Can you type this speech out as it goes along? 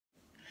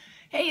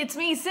Hey, it's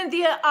me,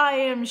 Cynthia. I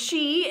am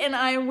she, and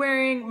I'm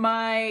wearing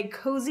my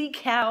cozy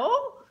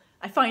cowl.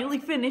 I finally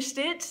finished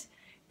it,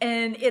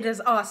 and it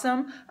is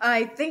awesome.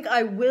 I think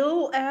I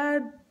will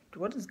add,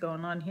 what is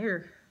going on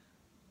here?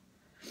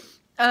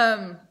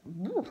 I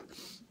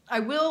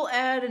will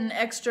add an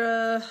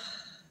extra,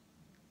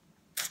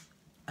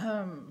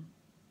 I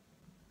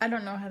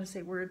don't know how to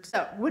say words.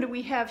 So, what do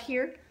we have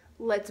here?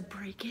 Let's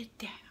break it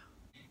down.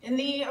 In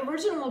the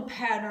original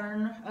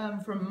pattern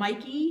from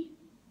Mikey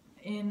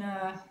in,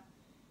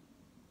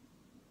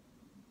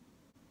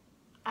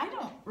 I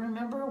don't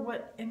remember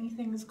what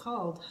anything is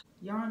called.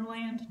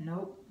 Yarnland?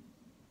 Nope.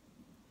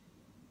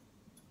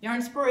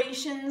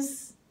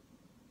 Yarnspirations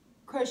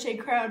crochet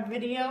crowd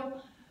video.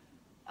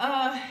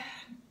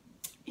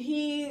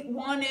 He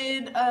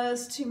wanted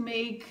us to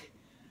make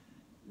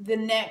the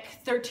neck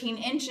 13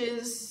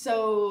 inches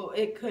so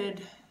it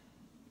could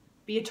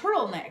be a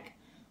turtleneck.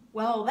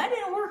 Well, that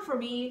didn't work for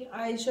me.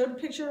 I showed a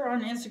picture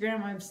on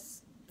Instagram.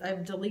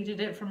 I've deleted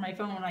it from my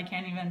phone. I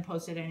can't even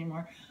post it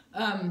anymore.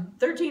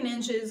 13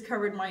 inches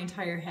covered my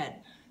entire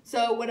head.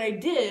 So what I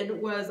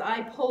did was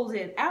I pulled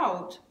it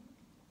out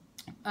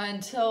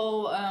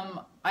until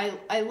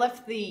I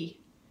left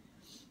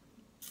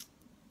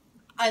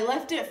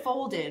it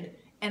folded,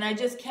 and I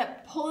just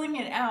kept pulling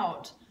it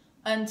out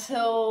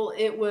until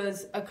it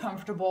was a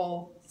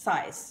comfortable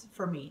size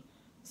for me.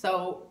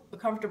 So a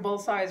comfortable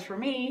size for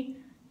me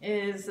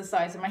is the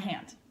size of my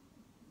hand.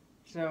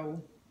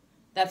 So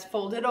that's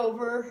folded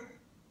over,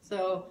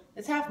 so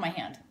it's half my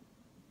hand.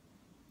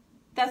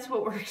 That's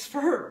what works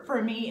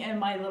for me and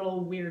my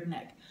little weird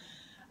neck.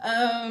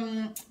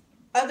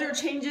 Other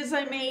changes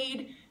I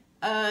made,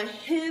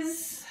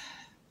 unless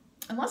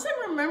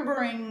I'm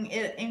remembering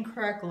it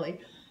incorrectly,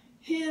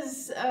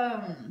 his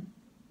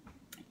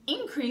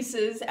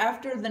increases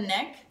after the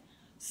neck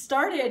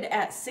started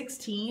at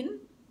 16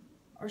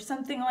 or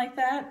something like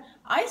that.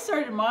 I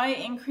started my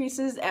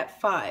increases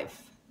at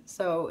 5.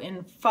 So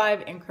in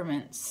 5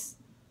 increments,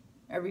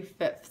 every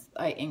 5th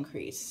I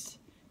increased.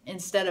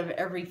 Instead of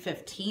every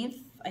 15th,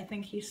 I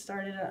think he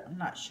started at, I'm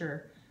not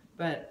sure.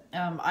 But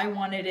I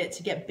wanted it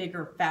to get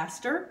bigger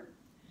faster.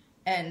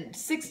 And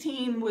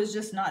 16 was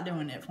just not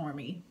doing it for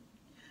me.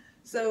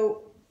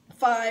 So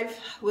 5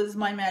 was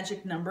my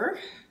magic number.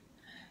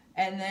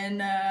 And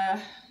then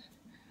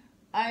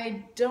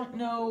I don't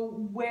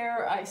know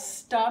where I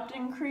stopped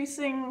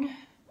increasing.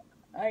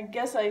 I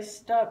guess I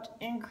stopped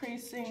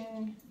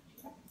increasing.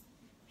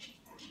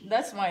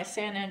 That's my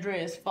San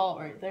Andreas fault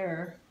right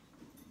there.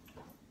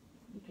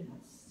 You can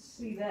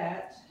see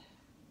that.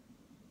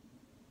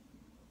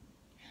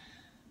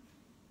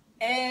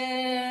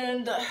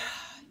 And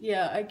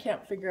yeah, I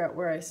can't figure out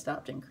where I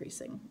stopped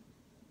increasing.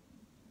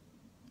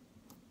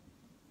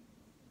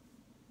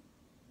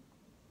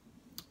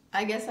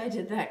 I guess I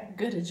did that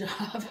good a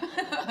job.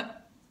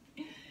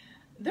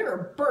 There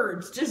are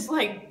birds just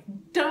like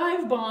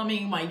dive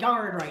bombing my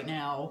yard right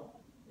now.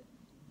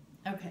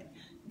 Okay,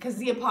 because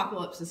the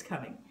apocalypse is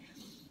coming.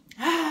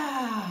 The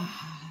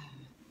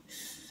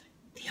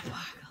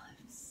apocalypse.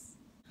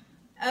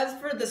 As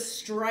for the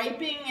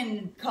striping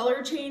and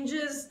color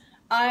changes,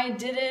 I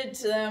did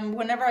it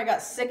whenever I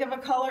got sick of a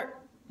color.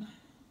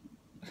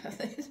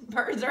 These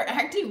birds are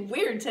acting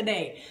weird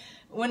today.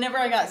 Whenever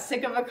I got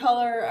sick of a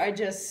color, I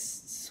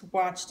just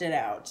switched it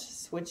out.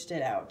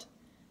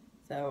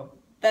 So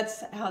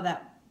that's how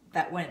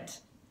that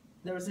went.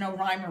 There was no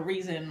rhyme or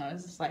reason. I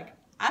was just like,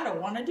 I don't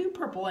want to do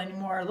purple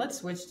anymore. Let's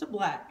switch to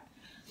black.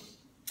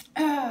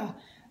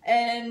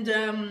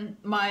 And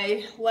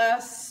my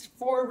last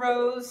 4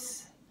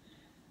 rows,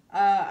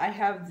 I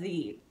have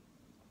the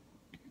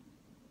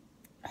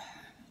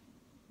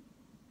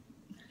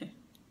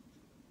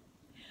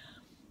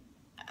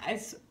I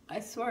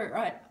swear,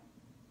 right?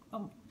 Oh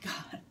my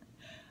God!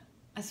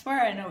 I swear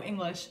I know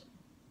English.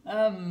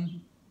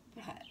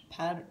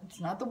 It's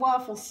not the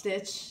waffle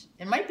stitch.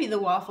 It might be the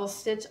waffle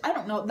stitch. I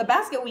don't know. The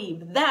basket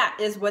weave. That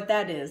is what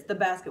that is. The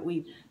basket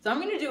weave. So I'm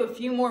going to do a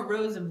few more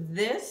rows of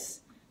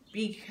this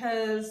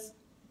because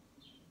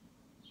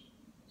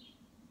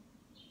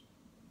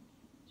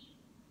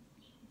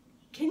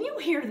can you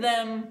hear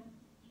them?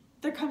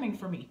 They're coming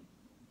for me.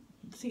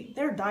 See,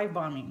 they're dive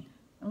bombing.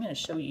 I'm going to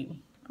show you.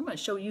 I'm going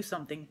to show you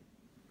something.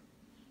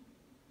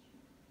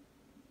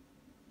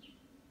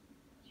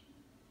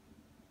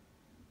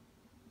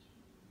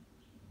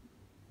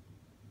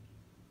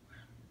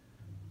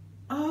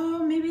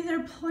 Oh, maybe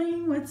they're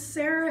playing with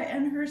Sarah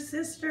and her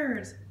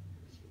sisters.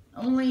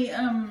 Only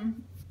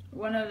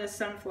one of the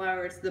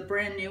sunflowers, the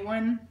brand new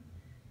one,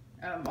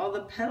 all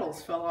the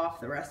petals fell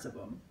off the rest of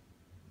them.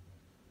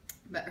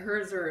 But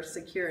hers are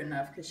secure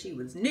enough because she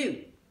was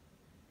new.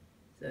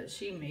 So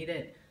she made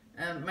it.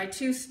 My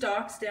 2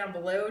 stalks down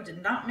below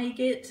did not make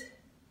it,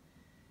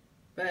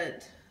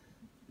 but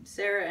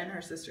Sarah and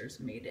her sisters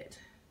made it.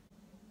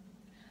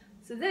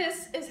 So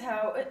this is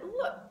how it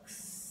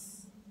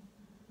looks.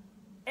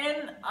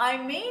 And I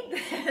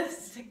made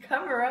this to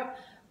cover up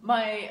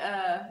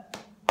my,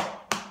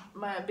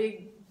 my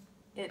big,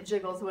 it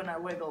jiggles when I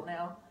wiggle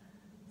now.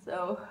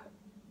 So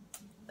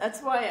That's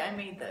why I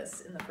made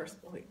this in the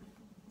first place.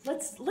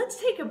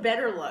 Let's take a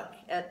better look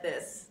at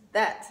this.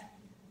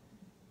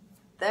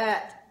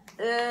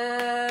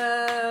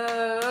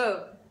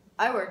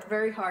 I worked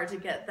very hard to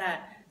get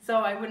that so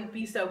I wouldn't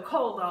be so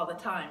cold all the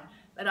time.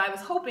 But I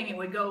was hoping it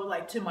would go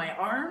like to my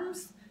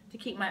arms to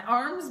keep my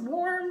arms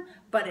warm,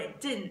 but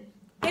it didn't.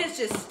 It's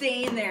just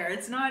staying there.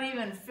 It's not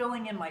even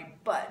filling in my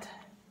butt.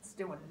 It's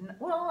doing,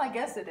 well, I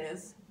guess it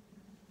is.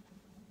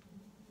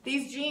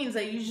 These jeans,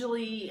 I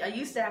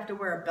used to have to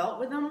wear a belt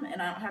with them,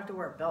 and I don't have to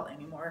wear a belt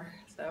anymore.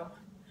 So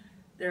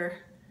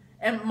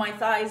and my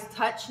thighs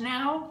touch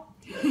now.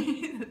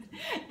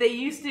 They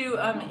used to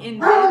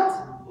indent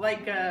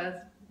like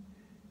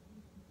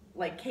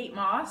Kate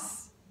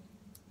Moss.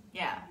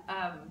 Yeah,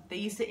 they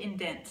used to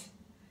indent,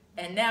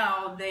 and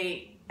now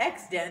they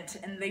exdent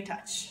and they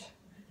touch.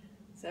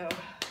 So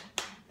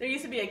there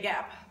used to be a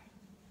gap.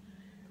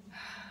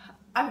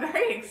 I'm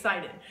very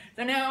excited.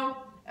 So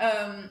now,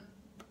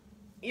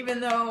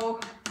 even though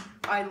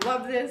I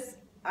love this,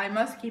 I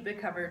must keep it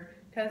covered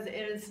because it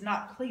is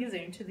not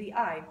pleasing to the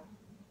eye.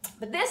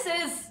 But this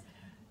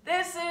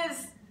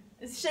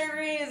sure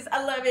is,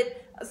 I love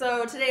it.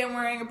 So today I'm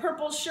wearing a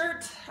purple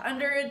shirt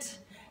under it,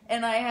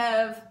 and I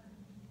have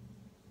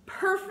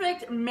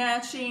perfect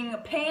matching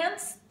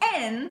pants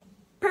and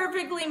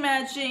perfectly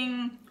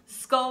matching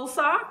skull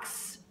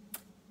socks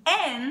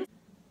and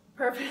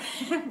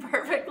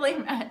perfectly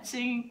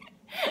matching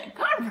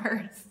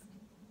Converse.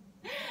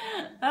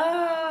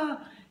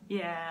 Oh,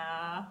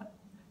 yeah.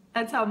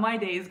 That's how my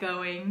day's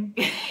going.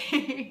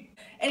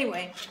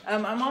 Anyway,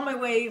 I'm on my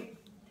way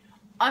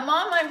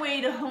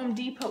to Home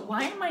Depot.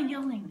 Why am I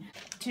yelling?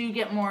 To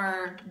get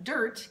more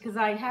dirt, because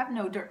I have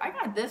no dirt. I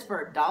got this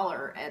for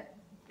 $1 at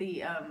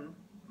the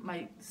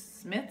my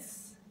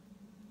Smith's.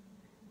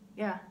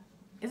 Yeah.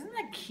 Isn't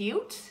that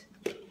cute?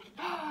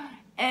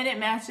 And it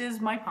matches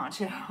my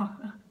poncho.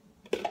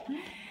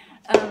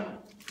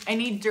 I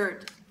need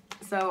dirt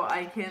so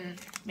I can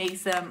make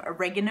some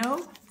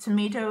oregano,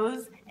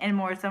 tomatoes, and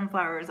more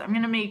sunflowers. I'm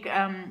gonna make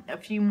a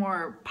few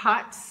more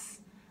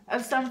pots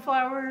of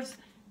sunflowers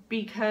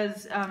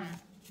because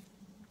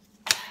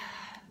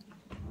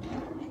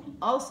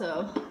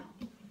also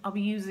I'll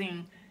be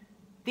using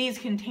these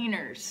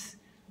containers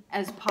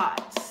as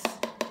pots.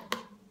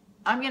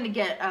 I'm gonna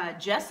get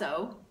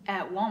gesso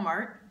at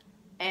Walmart,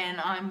 and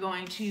I'm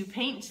going to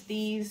paint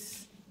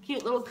these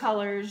cute little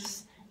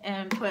colors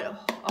and put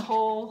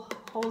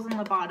holes in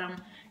the bottom,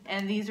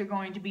 and these are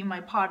going to be my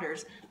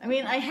potters. I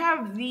mean, I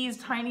have these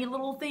tiny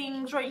little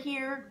things right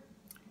here,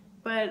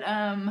 but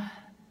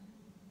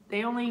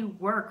they only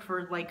work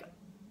for like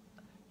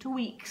 2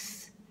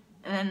 weeks,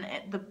 and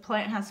then the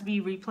plant has to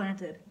be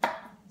replanted.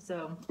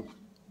 So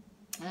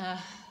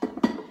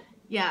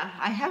yeah,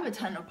 I have a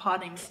ton of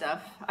potting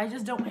stuff. I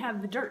just don't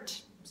have the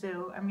dirt,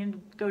 so I'm gonna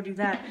go do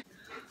that.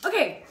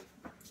 Okay,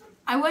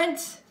 I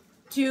went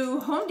to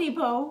Home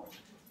Depot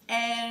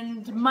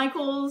and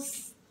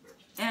Michael's,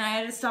 and I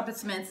had to stop at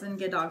Smith's and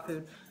get dog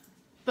food.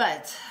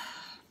 But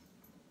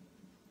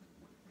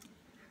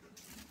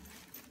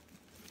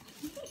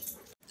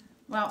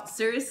well,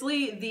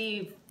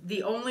 seriously,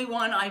 the only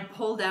one I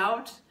pulled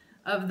out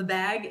of the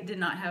bag did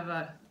not have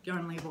a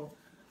yarn label.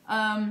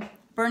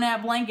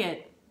 Bernat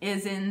Blanket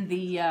is in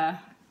the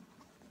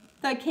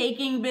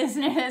caking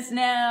business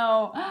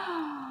now.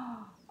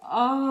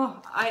 Oh,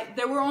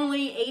 there were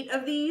only 8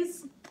 of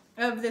these,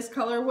 of this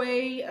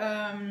colorway,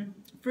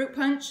 fruit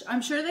punch.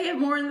 I'm sure they have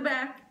more in the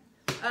back.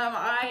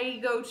 I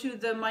go to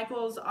the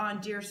Michael's on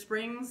Deer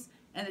Springs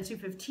and the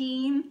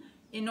 215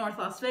 in North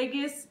Las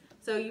Vegas,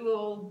 so you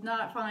will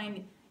not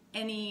find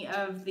any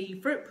of the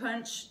fruit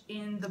punch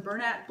in the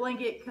Bernat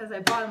Blanket because I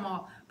bought them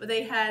all. But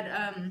they had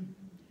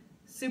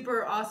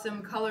super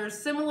awesome colors,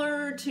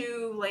 similar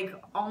to, like,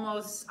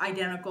 almost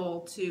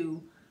identical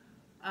to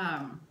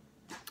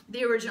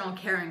the original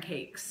Karen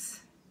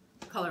Cakes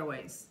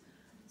colorways.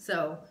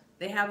 So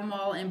they have them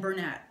all in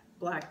Bernat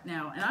black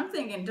now. And I'm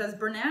thinking, does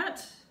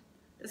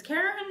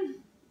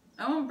Karen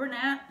own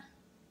Bernat?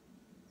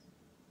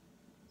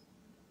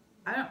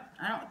 I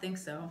don't think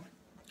so.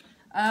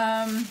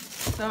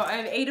 So I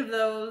have 8 of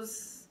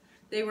those.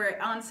 They were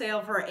on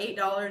sale for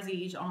 $8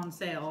 each, on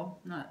sale.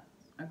 Not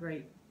a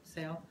great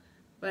sale.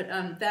 But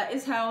that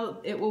is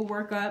how it will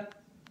work up.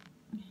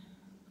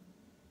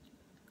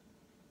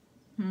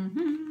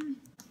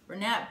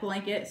 Bernat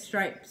Blanket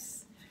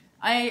stripes.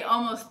 I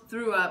almost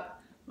threw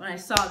up when I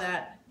saw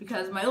that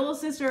because my little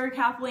sister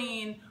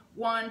Kathleen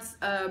wants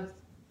a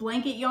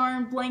blanket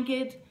yarn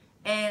blanket,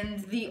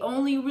 and the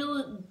only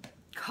real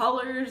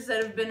colors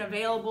that have been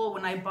available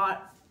when I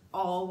bought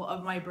all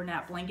of my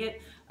Bernat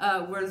Blanket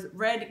was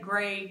red,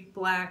 gray,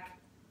 black,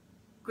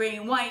 gray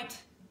and white,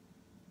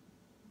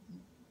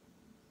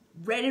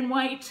 red and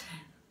white.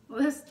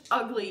 This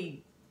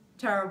ugly,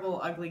 terrible,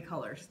 ugly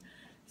colors.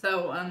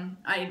 So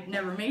I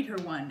never made her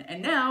one.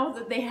 And now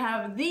that they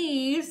have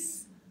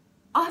these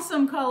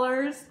awesome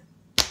colors,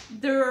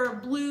 they're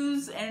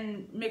blues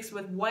and mixed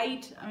with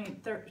white. I mean,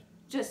 they're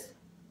just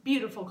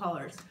beautiful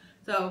colors.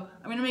 So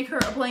I'm gonna make her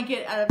a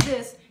blanket out of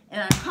this,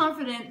 and I'm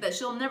confident that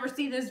she'll never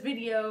see this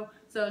video,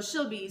 so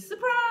she'll be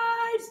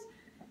surprised.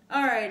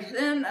 Alright,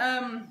 then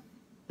a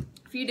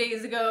few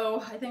days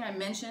ago, I think I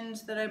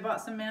mentioned that I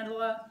bought some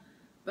mandala,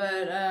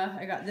 but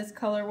I got this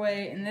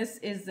colorway, and this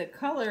is the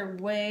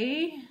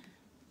colorway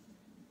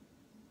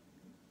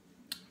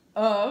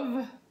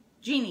of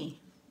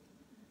Genie.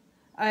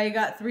 I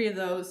got 3 of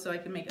those so I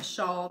can make a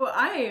shawl. Well,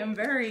 I am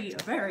very,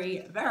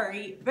 very,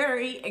 very,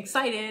 very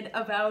excited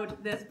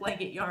about this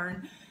blanket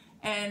yarn.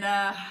 And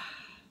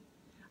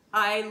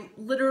I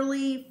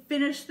literally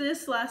finished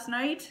this last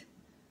night.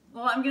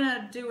 Well, I'm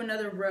gonna do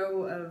another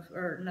row of,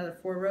 or another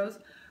 4 rows,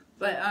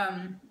 but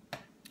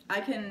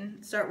I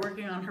can start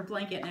working on her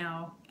blanket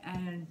now,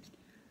 and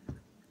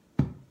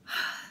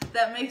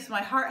that makes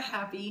my heart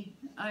happy.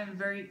 I'm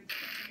very,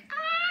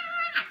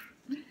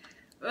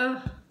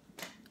 I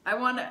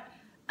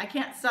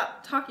can't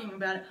stop talking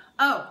about it.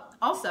 Oh,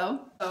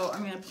 also, so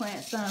I'm gonna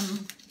plant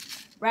some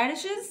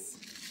radishes,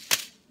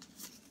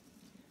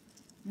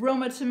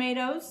 Roma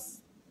tomatoes,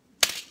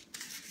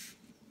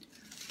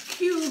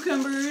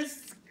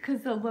 cucumbers,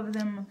 because I love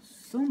them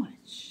so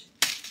much,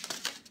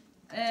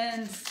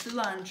 and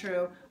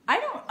cilantro. I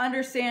don't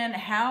understand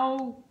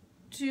how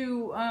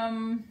to,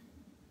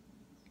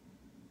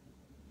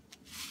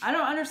 I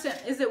don't understand,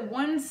 is it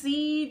 1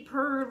 seed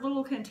per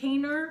little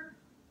container?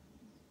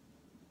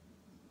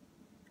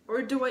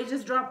 Or do I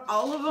just drop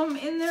all of them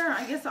in there?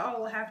 I guess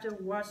I'll have to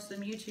watch some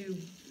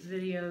YouTube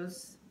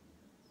videos.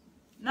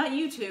 Not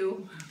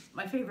YouTube,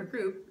 my favorite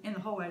group in the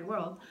whole wide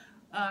world.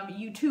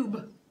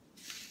 YouTube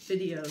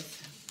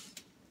videos.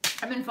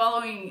 I've been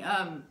following,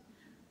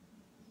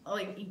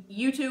 like,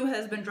 YouTube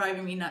has been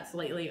driving me nuts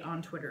lately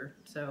on Twitter.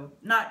 So,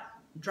 not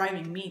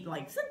driving me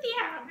like,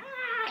 Cynthia,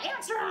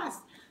 answer us!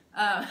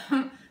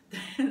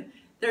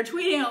 They're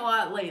tweeting a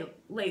lot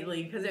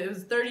lately because it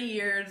was 30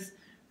 years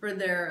for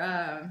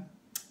their,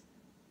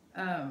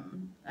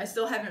 I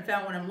still haven't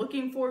found what I'm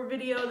looking for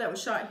video that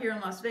was shot here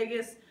in Las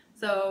Vegas.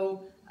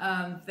 So,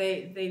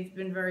 they've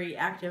been very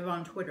active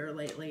on Twitter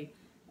lately.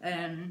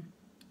 And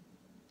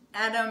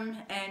Adam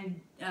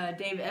and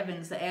Dave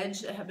Evans, The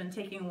Edge, have been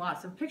taking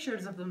lots of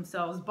pictures of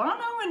themselves.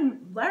 Bono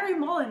and Larry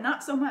Mullen,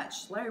 not so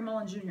much. Larry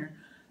Mullen Jr.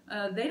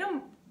 They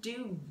don't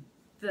do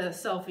the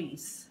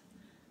selfies.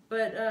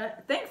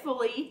 But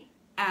thankfully,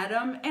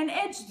 Adam and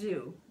Edge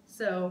do.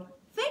 So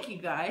thank you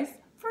guys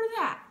for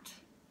that.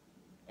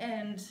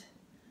 And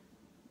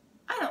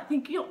I don't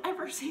think you'll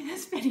ever see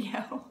this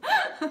video.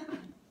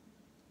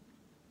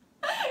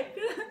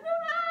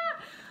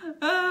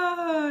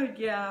 Oh,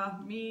 yeah,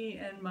 me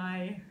and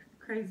my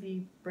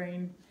crazy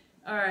brain.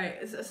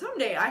 Alright, so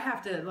someday I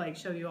have to, like,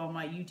 show you all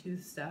my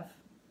YouTube stuff.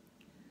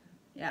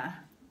 Yeah.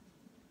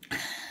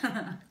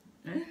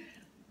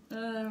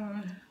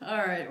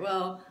 Alright,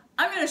 well,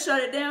 I'm going to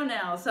shut it down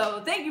now.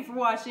 So, thank you for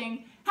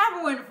watching.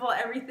 Have a wonderful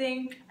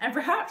everything. And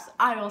perhaps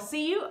I will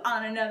see you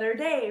on another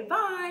day.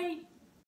 Bye!